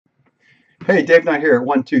Hey, Dave Knight here at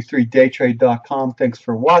 123daytrade.com. Thanks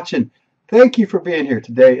for watching. Thank you for being here.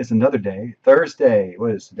 Today is another day, Thursday.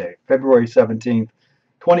 What is today? February 17th,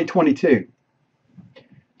 2022.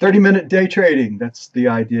 30-minute day trading. That's the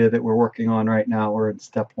idea that we're working on right now. We're in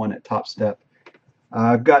step one at TopStep.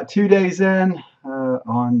 I've got 2 days in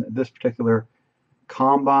on this particular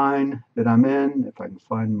combine that I'm in. If I can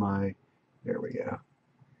find there we go.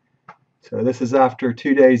 So this is after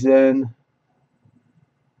 2 days in.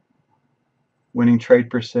 Winning trade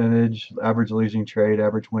percentage, average losing trade,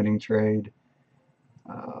 average winning trade.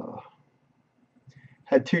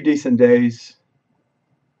 Had 2 decent days.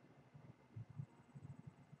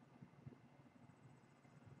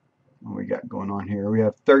 What we got going on here? We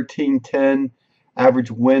have 1310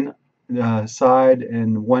 average win side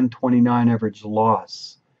and 129 average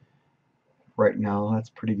loss right now. That's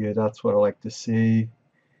pretty good. That's what I like to see.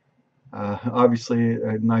 Obviously,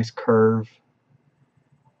 a nice curve.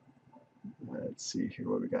 Let's see here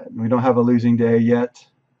what we got. We don't have a losing day yet.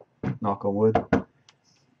 Knock on wood. It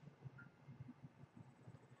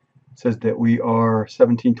says that we are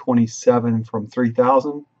 1727 from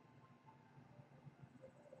 3000.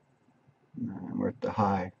 And we're at the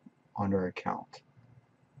high on our account.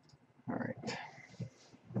 All right.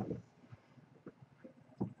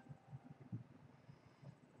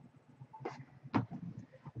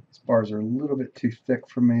 These bars are a little bit too thick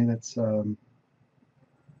for me. That's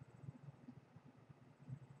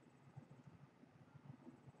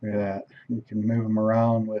look at that. You can move them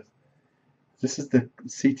around with. This is the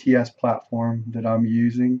CTS platform that I'm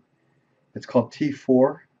using. It's called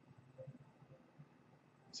T4.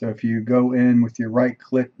 So if you go in with your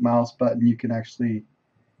right-click mouse button, you can actually,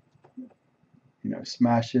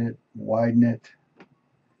 smash it, widen it,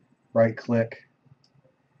 right-click.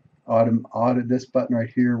 This button right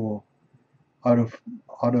here will auto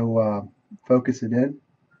focus it in.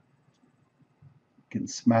 You can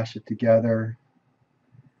smash it together.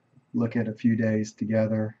 Look at a few days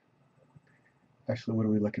together. Actually, what are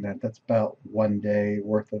we looking at? That's about 1 day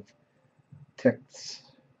worth of ticks.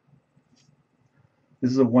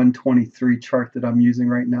 This is a 123 chart that I'm using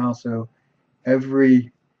right now. So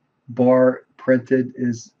every bar printed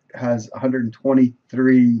has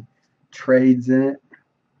 123 trades in it,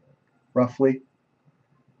 roughly.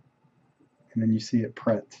 And then you see it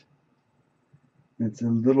print. And it's a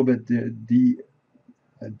little bit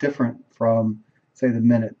different from, say, the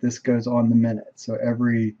minute. This goes on the minute. So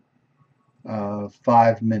every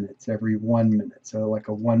 5 minutes, every 1 minute. So like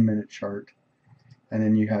a 1 minute chart. And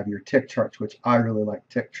then you have your tick charts, which I really like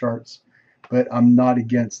tick charts, but I'm not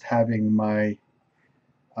against having my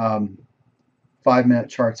 5 minute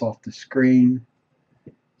charts off the screen.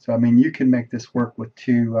 So I mean, you can make this work with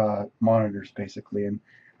 2 monitors basically, and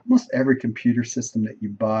almost every computer system that you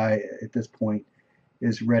buy at this point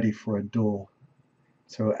is ready for a dual.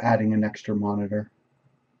 So adding an extra monitor.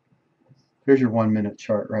 Here's your 1 minute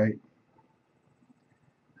chart, right?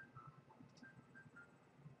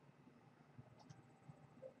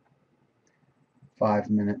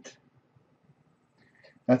 $5-minute.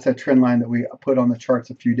 That's that trend line that we put on the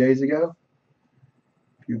charts a few days ago.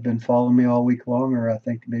 If you've been following me all week long, or I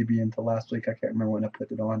think maybe into last week, I can't remember when I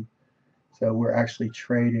put it on. So we're actually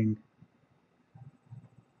trading.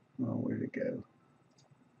 Oh, where'd it go?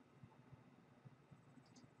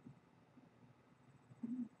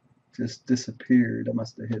 Just disappeared. I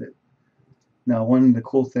must have hit it. Now, one of the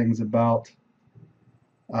cool things about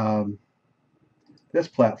this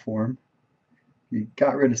platform, you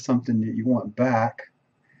got rid of something that you want back.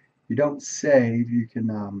 You don't save. You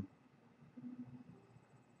can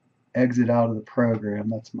exit out of the program.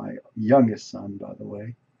 That's my youngest son, by the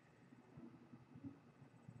way.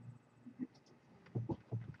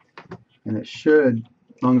 And it should,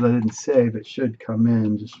 as long as I didn't save, it should come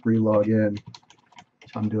in. Just re-log in,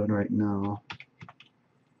 which I'm doing right now.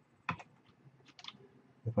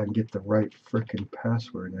 If I can get the right frickin'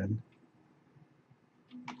 password in.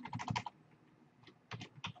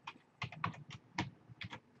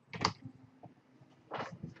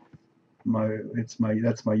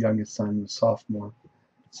 That's my youngest son, sophomore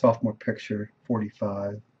picture,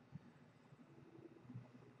 45.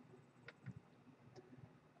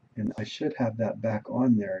 And I should have that back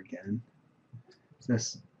on there again.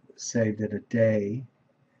 This saved it a day.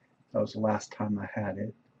 That was the last time I had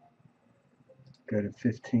it. Go to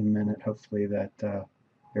 15-minute. Hopefully that,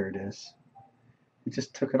 there it is. It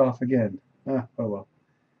just took it off again. Oh well.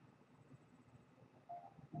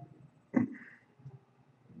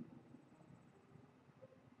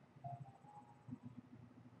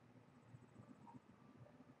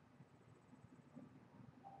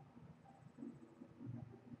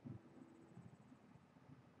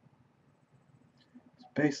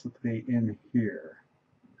 basically in here.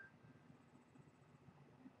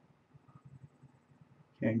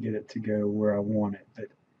 Can't get it to go where I want it,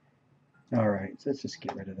 but alright, so let's just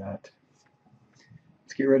get rid of that.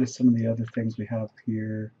 Let's get rid of some of the other things we have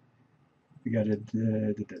here. We got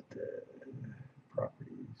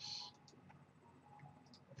properties.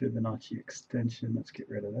 Fibonacci extension, let's get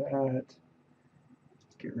rid of that.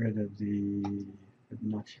 Get rid of the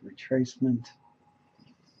Fibonacci retracement.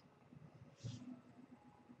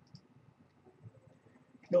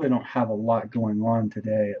 Really don't have a lot going on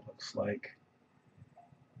today, it looks like.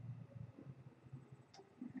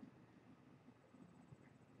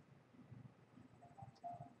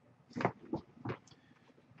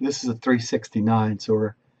 This is a 369, so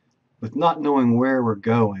we're, with not knowing where we're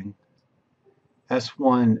going,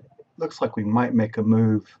 S1 looks like we might make a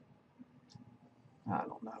move. I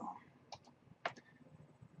don't know.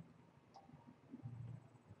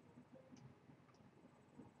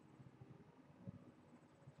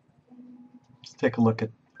 Let's take a look at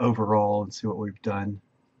overall and see what we've done.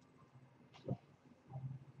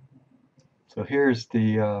 So here's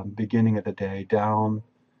the beginning of the day, down.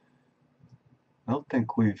 I don't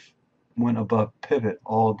think we've went above pivot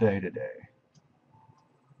all day today.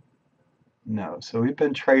 No, so we've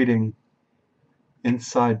been trading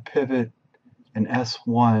inside pivot and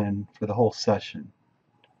S1 for the whole session.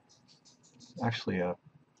 It's actually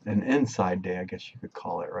an inside day, I guess you could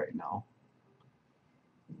call it right now.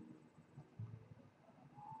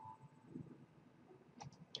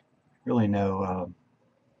 Really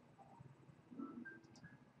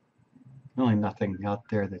really nothing out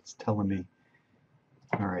there that's telling me.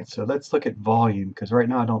 All right, so let's look at volume, because right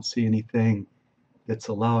now I don't see anything that's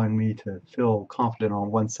allowing me to feel confident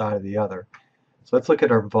on one side or the other. So let's look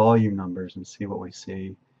at our volume numbers and see what we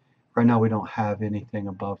see. Right now we don't have anything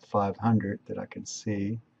above 500 that I can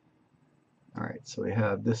see. All right, so we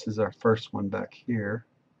have, this is our first one back here.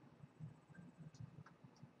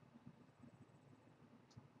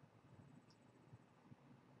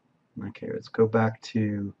 Okay, let's go back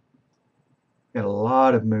to, got a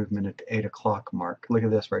lot of movement at the 8 o'clock mark. Look at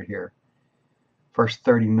this right here. First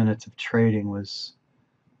 30 minutes of trading was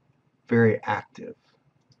very active.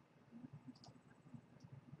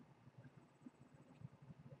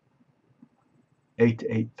 $8 to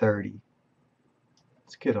 8:30.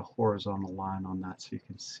 Let's get a horizontal line on that so you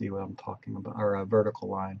can see what I'm talking about, or a vertical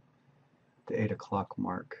line, the 8 o'clock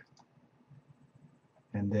mark.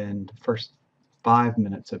 And then the first 5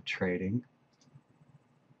 minutes of trading.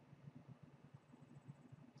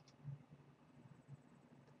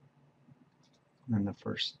 And then the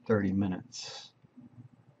first 30 minutes.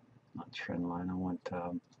 Not trend line, I want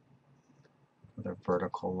another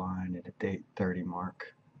vertical line at a 8:30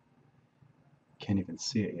 mark. Can't even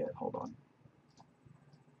see it yet, hold on.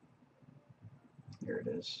 Here it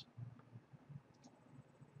is.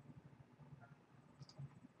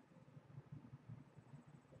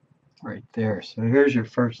 Right there. So here's your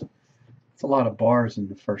first, it's a lot of bars in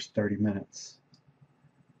the first 30 minutes.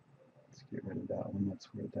 Let's get rid of that one. That's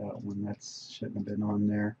where that one, that shouldn't have been on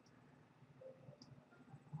there.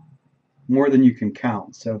 More than you can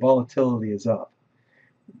count. So volatility is up.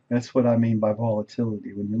 That's what I mean by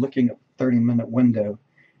volatility. When you're looking at a 30-minute window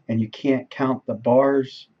and you can't count the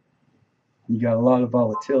bars, you got a lot of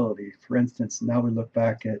volatility. For instance, now we look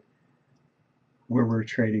back at where we're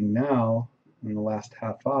trading now in the last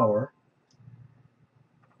half hour.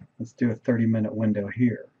 Let's do a 30-minute window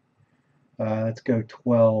here. Let's go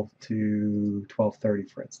 12 to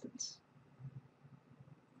 12:30, for instance.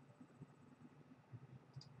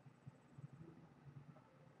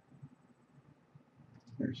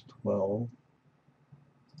 There's 12.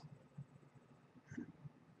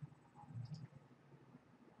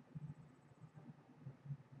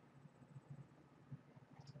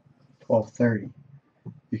 $12.30.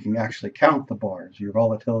 You can actually count the bars. Your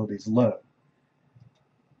volatility is low.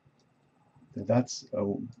 So that's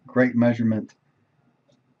a great measurement.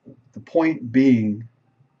 The point being,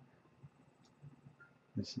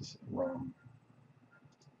 this is wrong.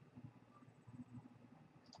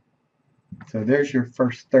 So there's your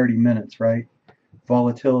first 30 minutes, right?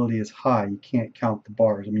 Volatility is high. You can't count the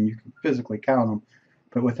bars. I mean, you can physically count them,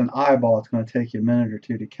 but with an eyeball, it's going to take you a minute or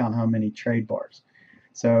two to count how many trade bars.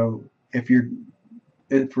 So if you're,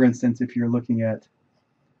 for instance, if you're looking at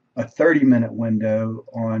a 30-minute window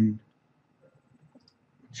on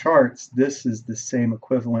charts, this is the same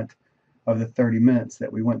equivalent of the 30 minutes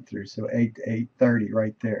that we went through. So 8 to 8:30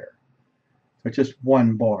 right there. So just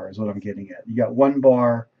one bar is what I'm getting at. You got one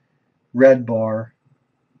bar, red bar,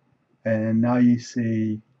 and now you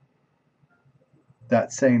see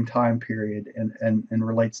that same time period and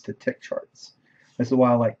relates to tick charts. This is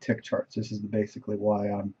why I like tick charts. This is basically why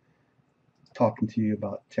I'm talking to you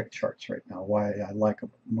about tick charts right now. Why I like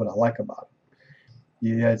what I like about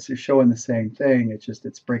it. Yeah, it's showing the same thing. It's just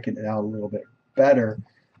it's breaking it out a little bit better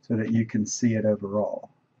so that you can see it overall.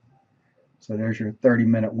 So there's your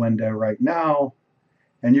 30-minute window right now,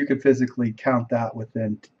 and you could physically count that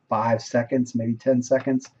within 5 seconds, maybe 10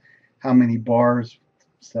 seconds. How many bars?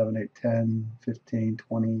 7, 8, 10, 15,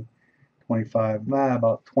 20, 25,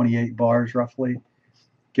 about 28 bars roughly,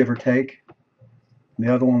 give or take. And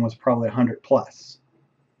the other one was probably 100 plus.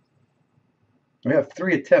 We have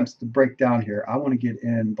 3 attempts to break down here. I want to get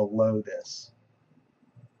in below this.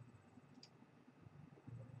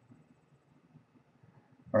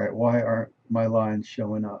 All right, why aren't my lines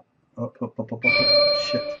showing up? Up.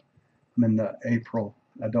 Shit. I'm in the April.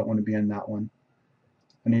 I don't want to be in that one.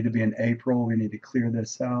 I need to be in April. We need to clear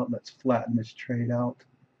this out. Let's flatten this trade out.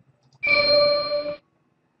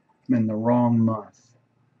 I'm in the wrong month.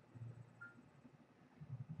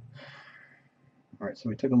 All right, so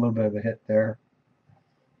we took a little bit of a hit there.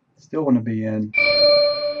 Still want to be in.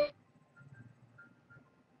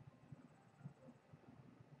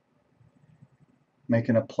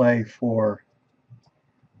 Making a play for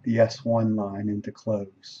the S1 line into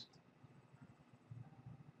close.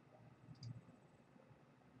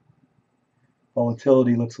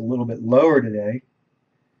 Volatility looks a little bit lower today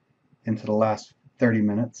into the last 30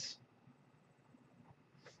 minutes.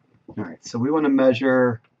 All right, so we want to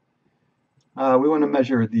measure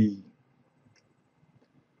the,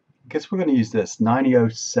 I guess we're going to use this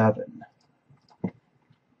 9007.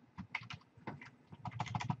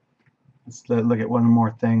 Let's look at one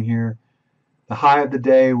more thing here. The high of the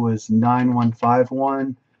day was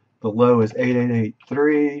 9151. The low is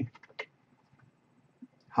 8883.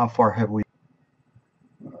 How far have we?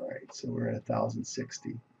 All right, so we're at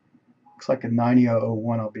 1060. Looks like a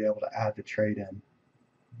 9001 I'll be able to add the trade in.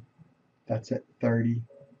 That's at 30.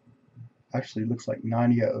 Actually, looks like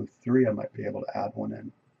 9003 I might be able to add one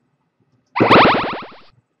in.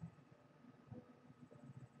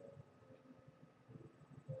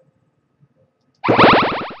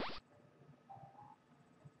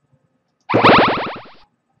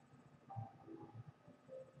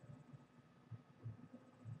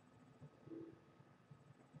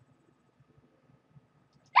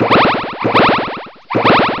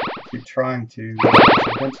 Keep trying to,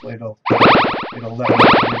 eventually it'll let me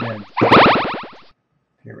put it in.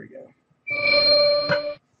 Here we go.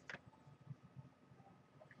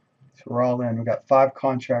 So we're all in. We've got 5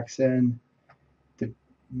 contracts in. To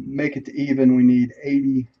make it to even, we need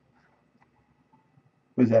 80.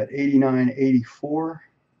 Was that 89, 84?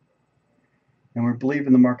 And we're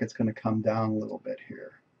believing the market's going to come down a little bit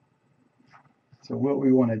here. So what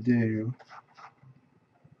we want to do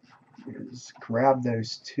is grab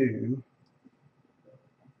those 2.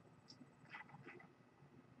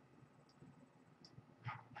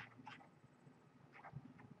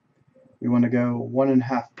 We want to go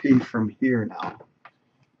 1.5p from here now.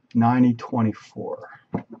 90.24.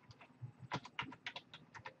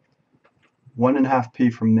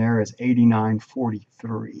 1.5p from there is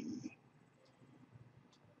 89.43.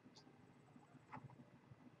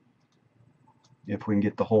 If we can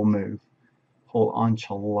get the whole move, whole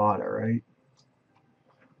enchilada, right?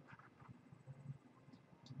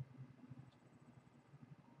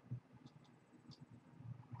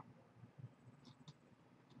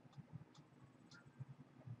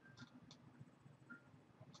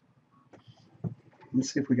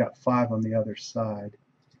 Let's see if we got 5 on the other side.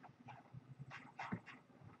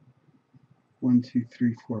 1, 2,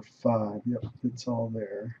 3, 4, 5. Yep, it's all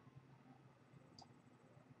there.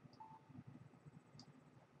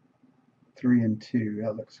 3 and 2.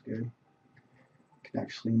 That looks good. Can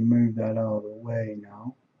actually move that out of the way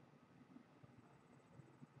now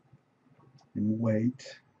and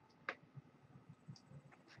wait.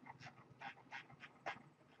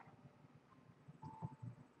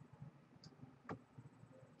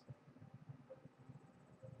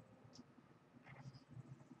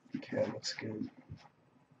 Okay, that looks good.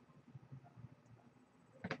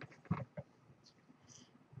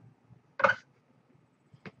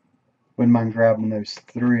 Wouldn't mind grabbing those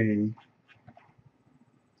 3.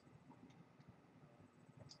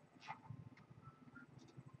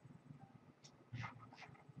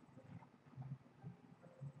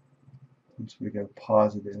 Once we go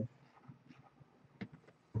positive.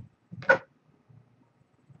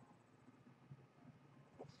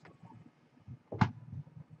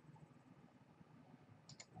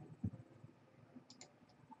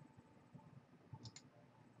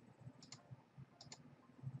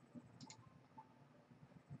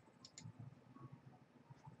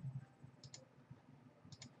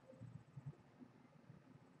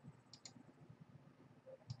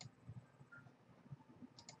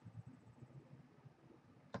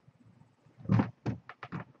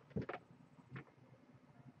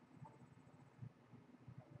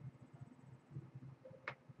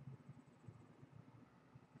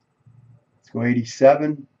 go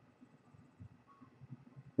 87.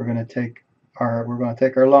 We're going to take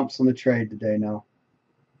our lumps on the trade today now.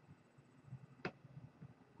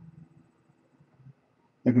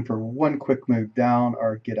 Looking for one quick move down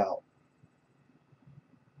or get out.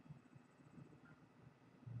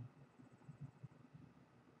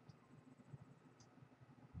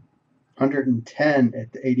 $110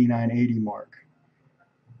 at the 89.80 mark.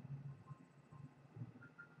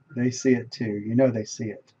 They see it too. You know they see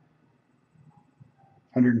it.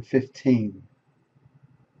 115.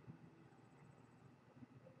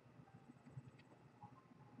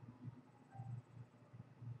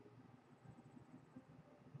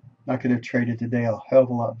 I could have traded today a hell of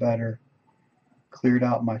a lot better. Cleared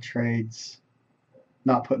out my trades.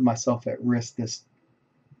 Not putting myself at risk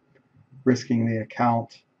risking the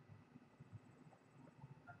account.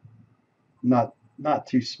 Not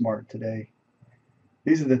too smart today.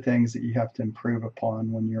 These are the things that you have to improve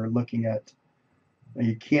upon when you're looking at.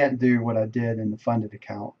 You can't do what I did in the funded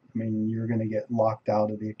account. I mean, you're going to get locked out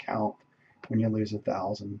of the account when you lose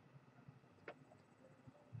 1,000.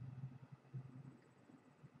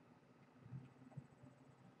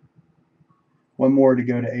 One more to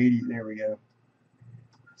go to 80. There we go.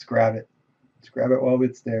 Let's grab it. Let's grab it while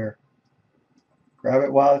it's there. Grab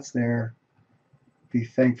it while it's there. Be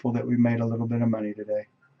thankful that we made a little bit of money today.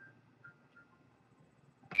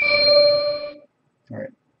 All right.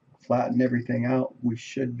 Flatten everything out. We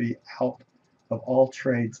should be out of all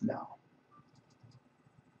trades now.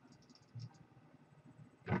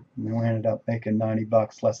 And we ended up making 90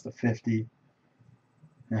 bucks, less than 50.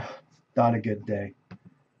 Not a good day.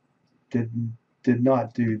 Did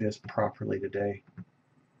not do this properly today.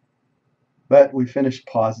 But we finished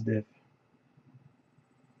positive.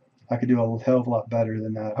 I could do a hell of a lot better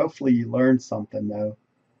than that. Hopefully you learned something though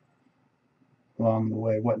along the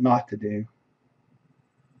way, what not to do.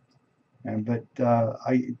 But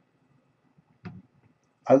I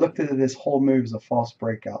looked at this whole move as a false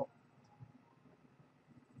breakout.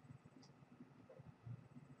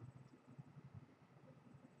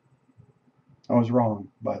 I was wrong,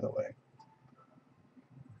 by the way.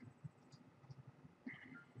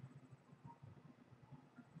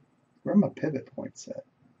 Where are my pivot points at?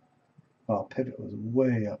 Oh, pivot was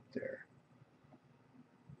way up there.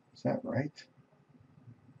 Is that right?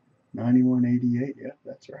 91.88. Yeah,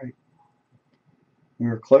 that's right. We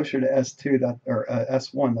were closer to S2 or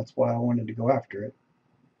S1. That's why I wanted to go after it.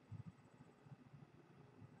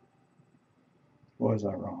 Was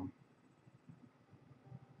I wrong?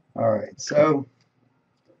 All right. So,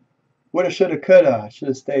 woulda, shoulda, coulda. I should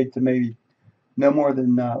have stayed to maybe no more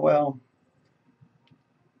than well.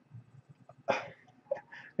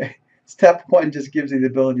 Step 1 just gives you the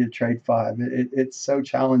ability to trade 5. It's so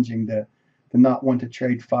challenging to not want to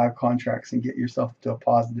trade 5 contracts and get yourself to a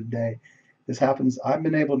positive day. This happens. I've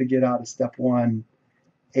been able to get out of step 1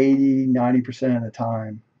 80-90% of the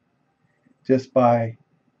time just by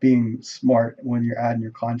being smart when you're adding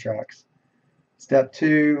your contracts. Step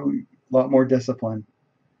 2, a lot more discipline.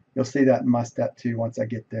 You'll see that in my step 2 once I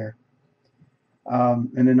get there.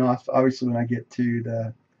 And then obviously when I get to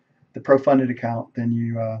the pro funded account, then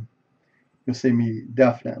you'll see me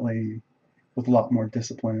definitely with a lot more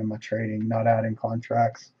discipline in my trading, not adding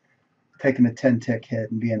contracts, taking a 10 tick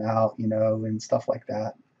hit and being out, and stuff like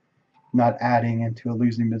that. Not adding into a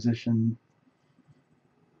losing position.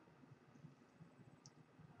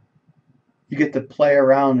 You get to play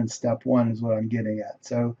around in step 1 is what I'm getting at.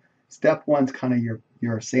 So step 1's kind of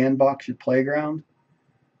your sandbox, your playground.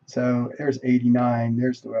 So there's 89.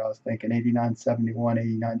 There's the way I was thinking,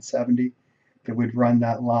 89.71, 89.70. That would run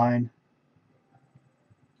that line.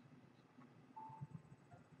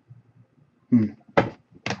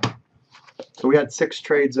 So we had 6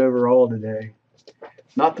 trades overall today.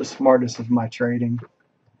 Not the smartest of my trading,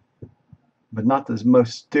 but not the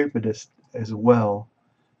most stupidest as well.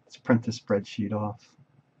 Let's print the spreadsheet off.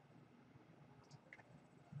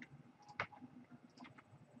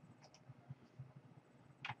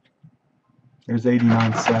 There's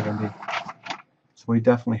 89.70. So we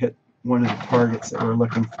definitely hit one of the targets that we're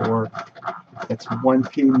looking for. That's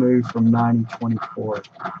 1P move from 90.24.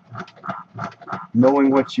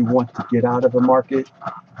 Knowing what you want to get out of a market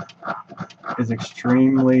is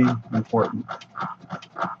extremely important.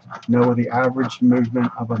 Know the average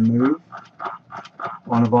movement of a move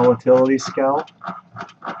on a volatility scale.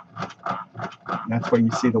 That's where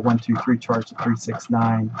you see the 1, 2, 3 charts at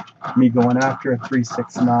 369. Me going after a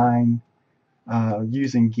 369,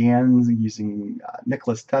 using GANs, using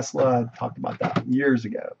Nikola Tesla. I talked about that years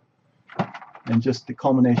ago. And just the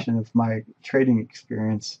culmination of my trading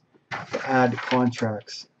experience to add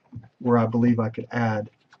contracts where I believe I could add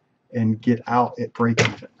and get out at break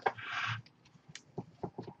even.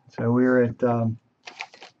 So we're at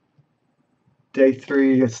day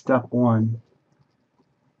 3 of step 1.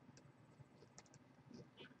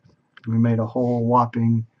 We made a whole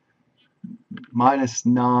whopping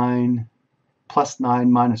 -9,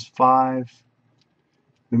 +9, -5.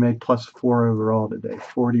 We made +4 overall today.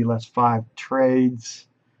 40 less 5 trades.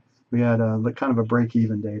 We had a kind of a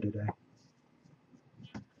break-even day today.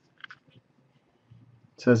 It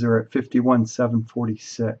says they're at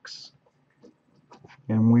 51,746,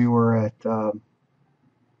 and we were at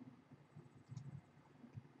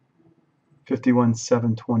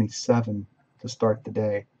 51,727 to start the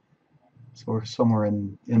day. So we're somewhere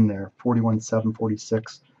in there,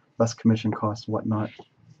 41,746, less commission costs and whatnot.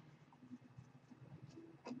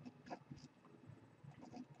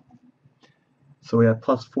 So we have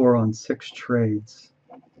 +4 on 6 trades.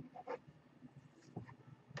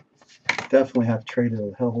 Definitely have traded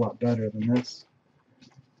a hell of a lot better than this.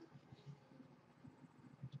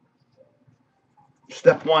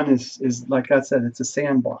 Step 1 is like I said, it's a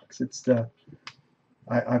sandbox. It's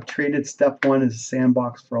I've treated step 1 as a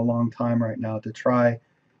sandbox for a long time right now to try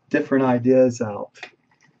different ideas out,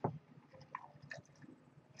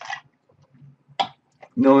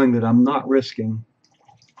 knowing that I'm not risking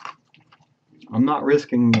a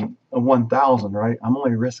 1,000, right? I'm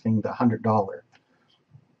only risking the $100,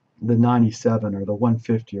 the 97 or the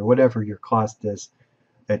 150 or whatever your cost is.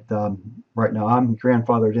 At right now, I'm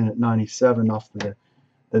grandfathered in at 97 off the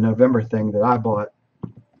November thing that I bought.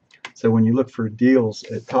 So when you look for deals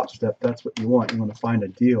at TopStep, that's what you want. You want to find a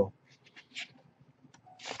deal.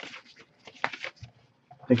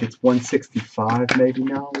 I think it's 165 maybe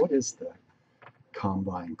now. What is the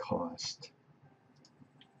combine cost?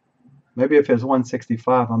 Maybe if it's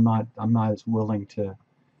 165, I'm not as willing to.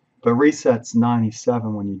 But reset's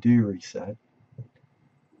 97 when you do reset.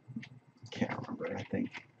 Can't remember. I think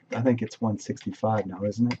it's 165 now,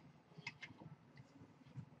 isn't it?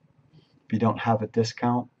 If you don't have a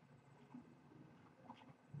discount.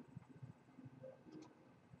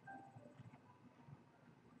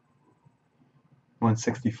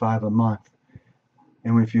 $165 a month.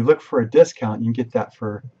 And if you look for a discount, you can get that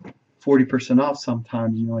for 40% off.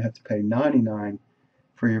 Sometimes you only have to pay $99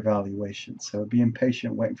 for your valuation. So be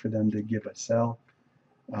impatient, waiting for them to give a sell.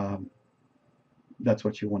 That's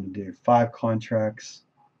what you want to do. 5 contracts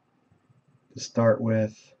to start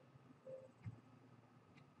with.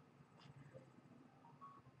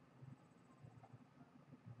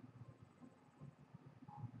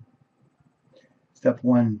 Step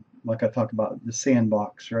 1, like I talked about, the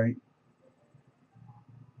sandbox, right?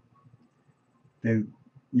 You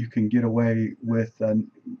can get away with a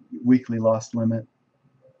weekly loss limit.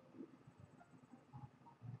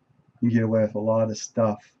 You can get away with a lot of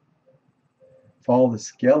stuff. Follow the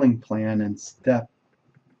scaling plan in step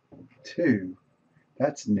 2.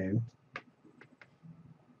 That's new.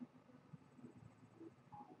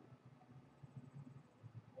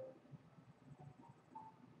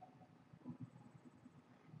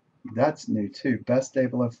 That's new too. Best day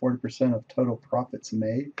below 40% of total profits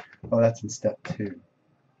made. Oh, that's in step 2.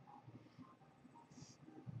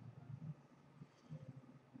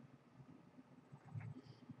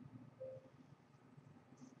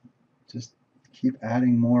 Just keep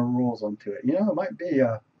adding more rules onto it. It might be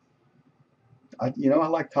I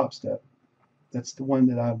like TopStep. That's the one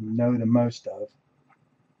that I know the most of.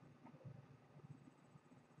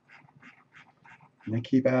 And they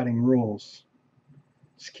keep adding rules.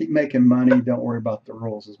 Just keep making money. Don't worry about the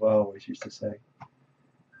rules, is what I always used to say.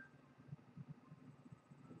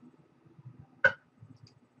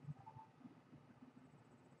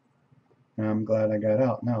 And I'm glad I got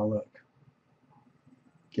out. Now look.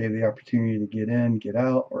 Gave the opportunity to get in, get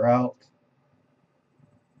out, or out.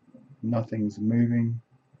 Nothing's moving.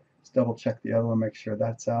 Let's double check the other one, make sure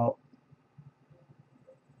that's out.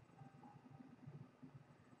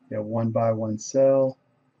 You have 1 buy, 1 sell.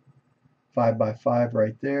 5 by 5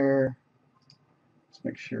 right there. Let's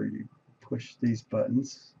make sure you push these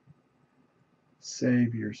buttons.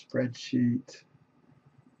 Save your spreadsheet.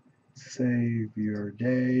 Save your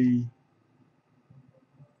day.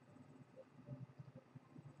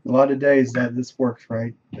 A lot of days that this works,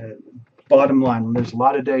 right? Bottom line, there's a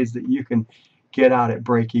lot of days that you can get out at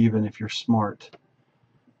break even if you're smart.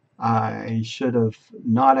 I should have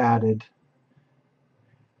not added.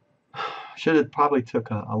 Should have probably took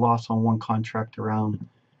a loss on one contract around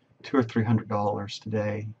 $200 or $300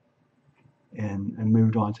 today, and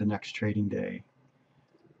moved on to the next trading day.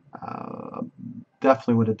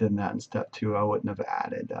 Definitely would have done that in step 2. I wouldn't have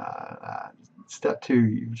added. Step 2,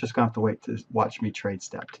 you're just gonna have to wait to watch me trade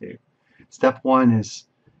step 2. Step 1 is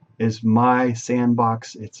is my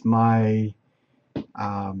sandbox. It's my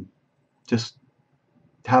just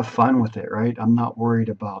have fun with it, right? I'm not worried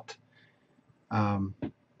about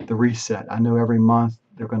the reset. I know every month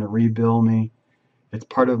they're going to rebill me. It's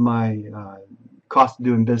part of my cost of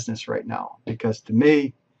doing business right now, because to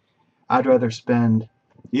me, I'd rather spend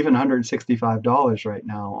even $165 right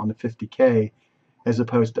now on the 50K as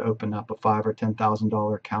opposed to open up a $5,000 or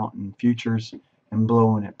 $10,000 account in futures and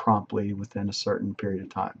blowing it promptly within a certain period of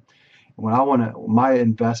time. When I want to, my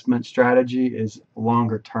investment strategy is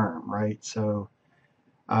longer term, right? So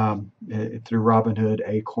through Robinhood,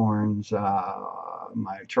 Acorns,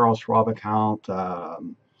 my Charles Schwab account,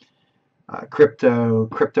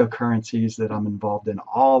 cryptocurrencies that I'm involved in,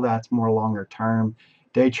 all that's more longer term.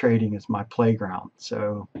 Day trading is my playground.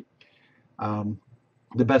 So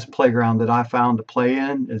the best playground that I found to play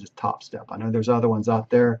in is TopStep. I know there's other ones out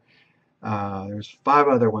there. There's 5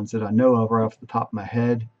 other ones that I know of right off the top of my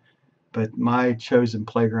head, but my chosen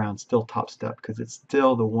playground is still TopStep because it's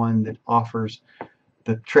still the one that offers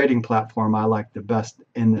the trading platform I like the best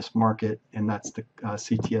in this market, and that's the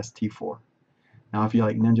CTS T4. Now, if you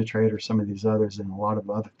like NinjaTrade or some of these others, and a lot of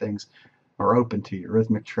other things are open to you,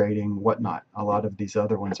 rhythmic trading, whatnot, a lot of these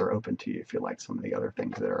other ones are open to you if you like some of the other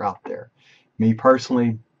things that are out there. Me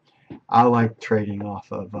personally, I like trading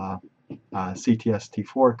off of CTS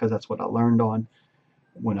T4 because that's what I learned on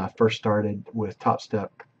when I first started with TopStep.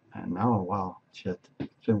 And oh wow, shit,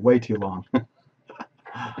 it's been way too long.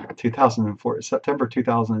 2004, September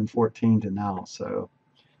 2014 to now. So,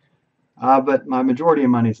 but my majority of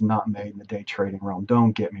money is not made in the day trading realm.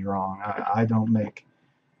 Don't get me wrong. I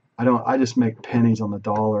just make pennies on the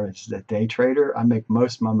dollar as a day trader. I make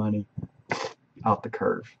most of my money out the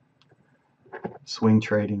curve. Swing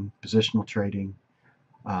trading, positional trading,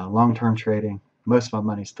 long-term trading. Most of my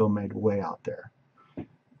money is still made way out there.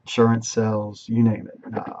 Insurance sales, you name it.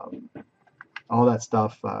 All that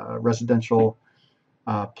stuff, residential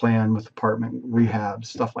plan with apartment rehab,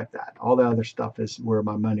 stuff like that. All the other stuff is where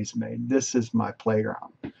my money's made. This is my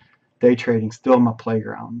playground. Day trading still my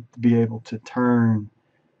playground. To be able to turn,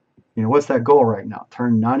 what's that goal right now?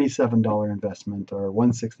 Turn $97 investment or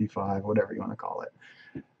 165, whatever you want to call it.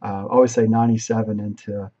 I always say 97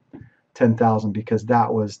 into 10,000 because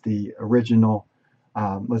that was the original.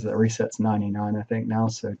 Was it resets 99? I think now.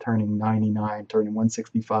 So turning 99, turning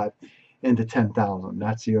 165 into 10,000.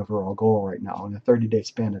 That's the overall goal right now in a 30-day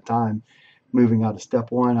span of time. Moving out of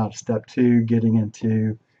step 1, out of step 2, getting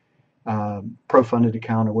into pro-funded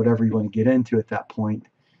account or whatever you want to get into at that point.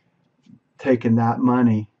 Taking that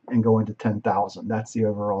money and going to 10,000. That's the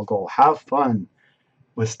overall goal. Have fun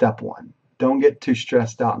with step 1. Don't get too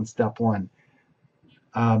stressed out in step 1.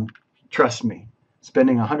 Trust me,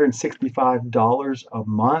 spending $165 a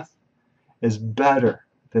month is better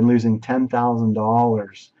than losing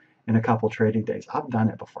 $10,000 in a couple trading days. I've done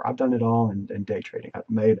it before. I've done it all in day trading. I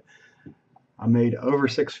made over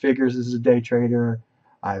 6 figures as a day trader.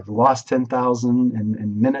 I've lost 10,000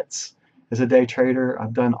 in minutes as a day trader.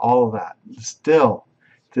 I've done all of that. Still,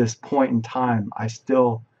 to this point in time, I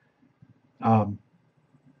still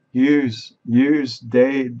use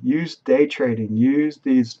day trading, use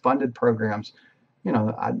these funded programs.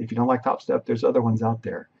 If you don't like TopStep, there's other ones out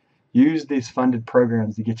there. Use these funded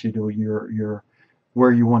programs to get you to your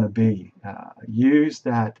where you want to be. Use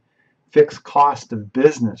that fixed cost of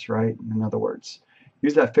business, right? In other words,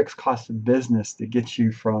 use that fixed cost of business to get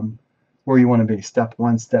you from where you want to be. Step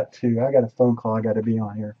 1, step 2. I got a phone call I got to be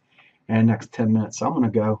on here in the next 10 minutes, so I'm going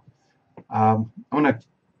to go. I'm going to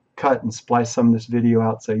cut and splice some of this video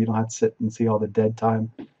out so you don't have to sit and see all the dead time.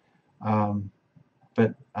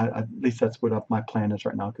 But at least that's what my plan is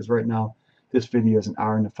right now, because right now this video is 1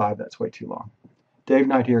 hour and 5. That's way too long. Dave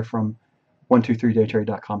Knight here from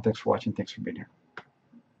 123daytrade.com. Thanks for watching. Thanks for being here.